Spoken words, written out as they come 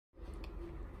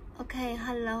Okay,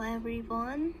 hello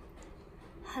everyone.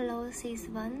 Hello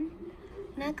sis1.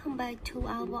 Welcome back to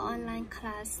our online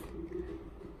class.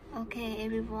 Okay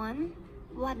everyone,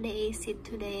 what day is it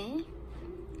today?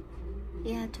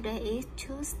 Yeah, today is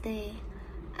Tuesday.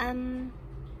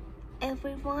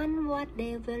 Everyone, what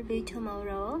day will be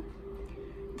tomorrow?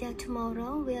 Yeah,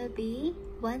 tomorrow will be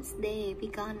Wednesday. We're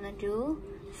gonna do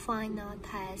final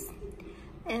test.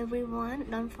 Everyone,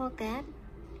 don't forget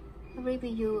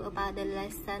review about the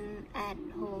lesson at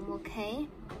home, okay?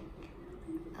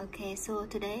 Okay, so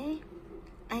today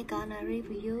I gonna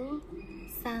review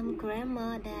some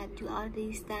grammar that you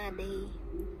already study,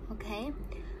 okay?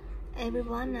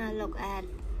 Everyone look at,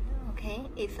 okay,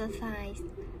 exercise.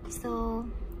 So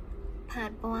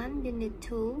part 1, you need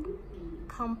to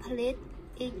complete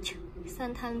each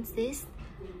sentences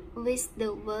with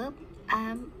the verb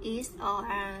am, is, or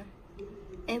are.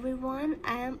 Everyone,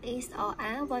 am, is, or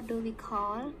are, what do we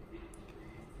call?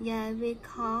 Yeah, we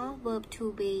call verb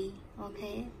to be,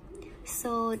 okay?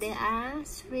 So there are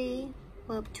 3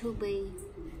 verb to be.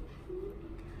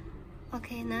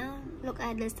 Okay, now look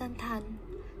at the sentence.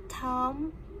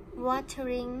 Tom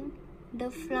watering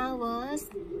the flowers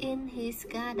in his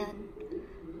garden.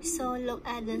 So look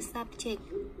at the subject.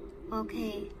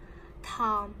 Okay,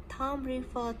 Tom. Tom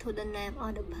refers to the name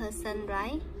of the person,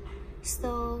 right?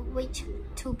 So which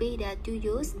to be that you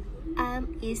use?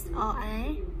 Am, is, or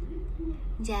are?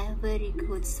 Yeah, very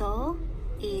good. So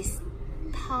is.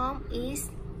 Tom is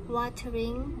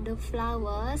watering the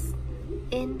flowers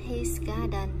in his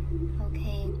garden.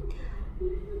 Okay.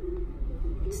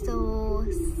 So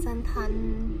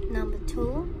sentence number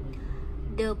 2.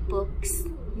 The book's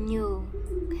new.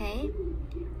 Okay.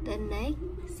 The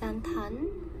next sentence.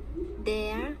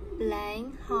 There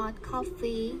blank hot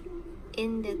coffee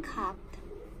in the cup.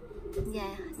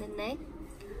 Yeah, the next.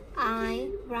 I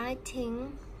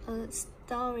writing a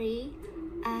story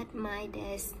at my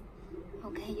desk.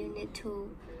 Okay, you need to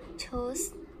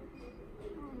choose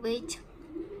which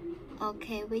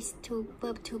to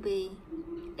verb to be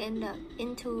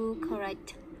into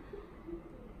correct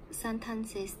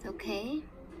sentences. Okay,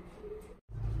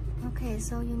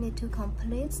 so you need to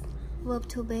complete verb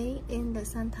to be in the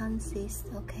sentences.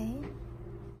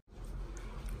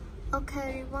 Okay,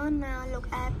 everyone, now look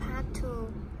at part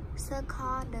 2.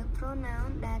 Circle the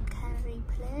pronoun that can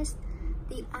replace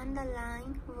the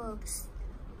underlying verbs.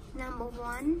 Number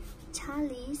 1,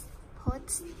 Charlie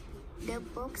puts the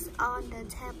books on the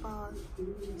table.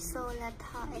 So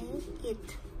letter A,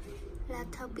 it.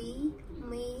 Letter B,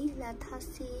 me. Letter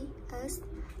C, us.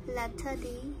 Letter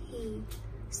D, he.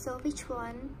 So which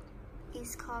one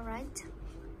is correct?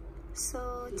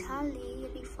 So Charlie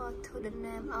refers to the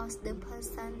name of the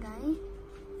person, right?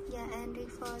 Yeah, and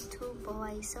refer to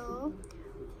boy. So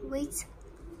which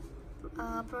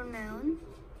pronoun?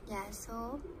 Yeah,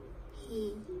 so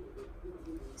he.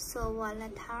 So what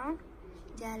letter?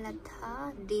 Yeah,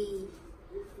 letter D.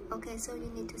 Okay, so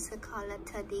you need to circle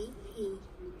letter D, he.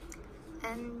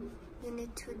 And you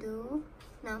need to do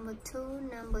number 2,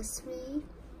 number 3,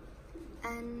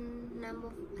 and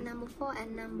number 4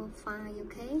 and number 5.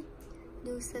 Okay,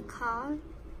 you circle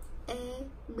A,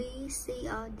 B, C,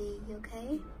 or D.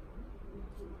 Okay.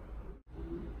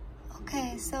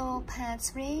 Okay, so part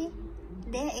 3,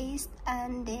 there is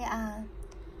and there are.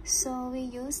 So we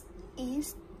use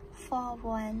is for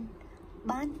one,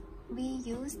 but we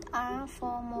use are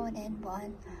for more than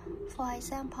one. For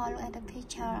example, look at the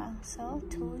picture. So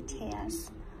 2 chairs.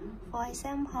 For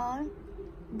example,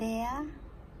 there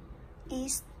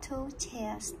is 2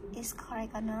 chairs. Is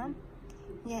correct or not?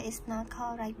 Yeah, it's not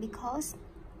correct because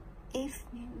if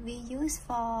we use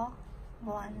for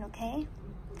one, okay?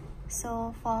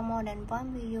 So for more than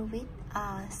one, we use with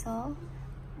are. So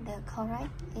the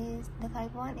correct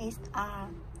one is are.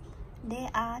 There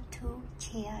are 2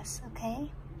 chairs,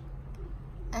 okay?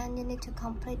 And you need to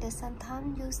complete the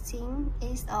sentence using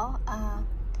is or are.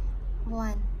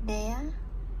 1. There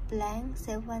blank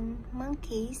 7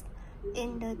 monkeys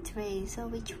in the tree. So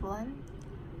which one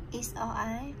is or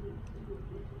are?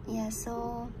 Yeah,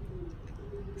 so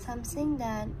something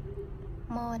that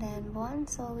more than one,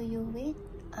 so we use with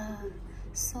are.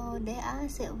 So there are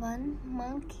 7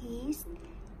 monkeys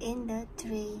in the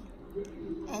tree.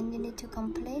 And you need to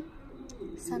complete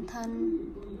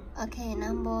sentence. Okay,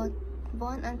 number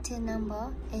 1 until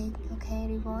number 8. Okay,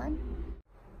 everyone.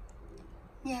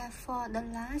 Yeah, for the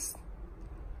last,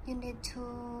 you need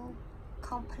to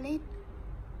complete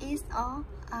is or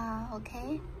are.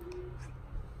 Okay,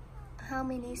 how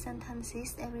many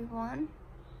sentences, everyone?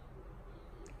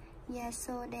 Yeah,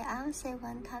 so there are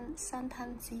 7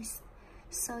 sentences.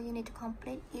 So you need to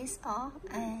complete is or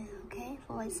are. Okay,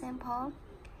 for example,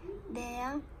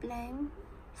 There plant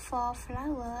 4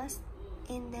 flowers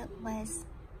in the vase.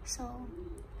 So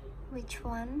which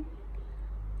one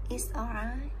is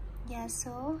alright? Yeah,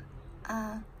 so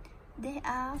there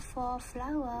are 4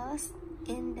 flowers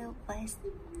in the vase.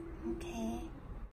 Okay.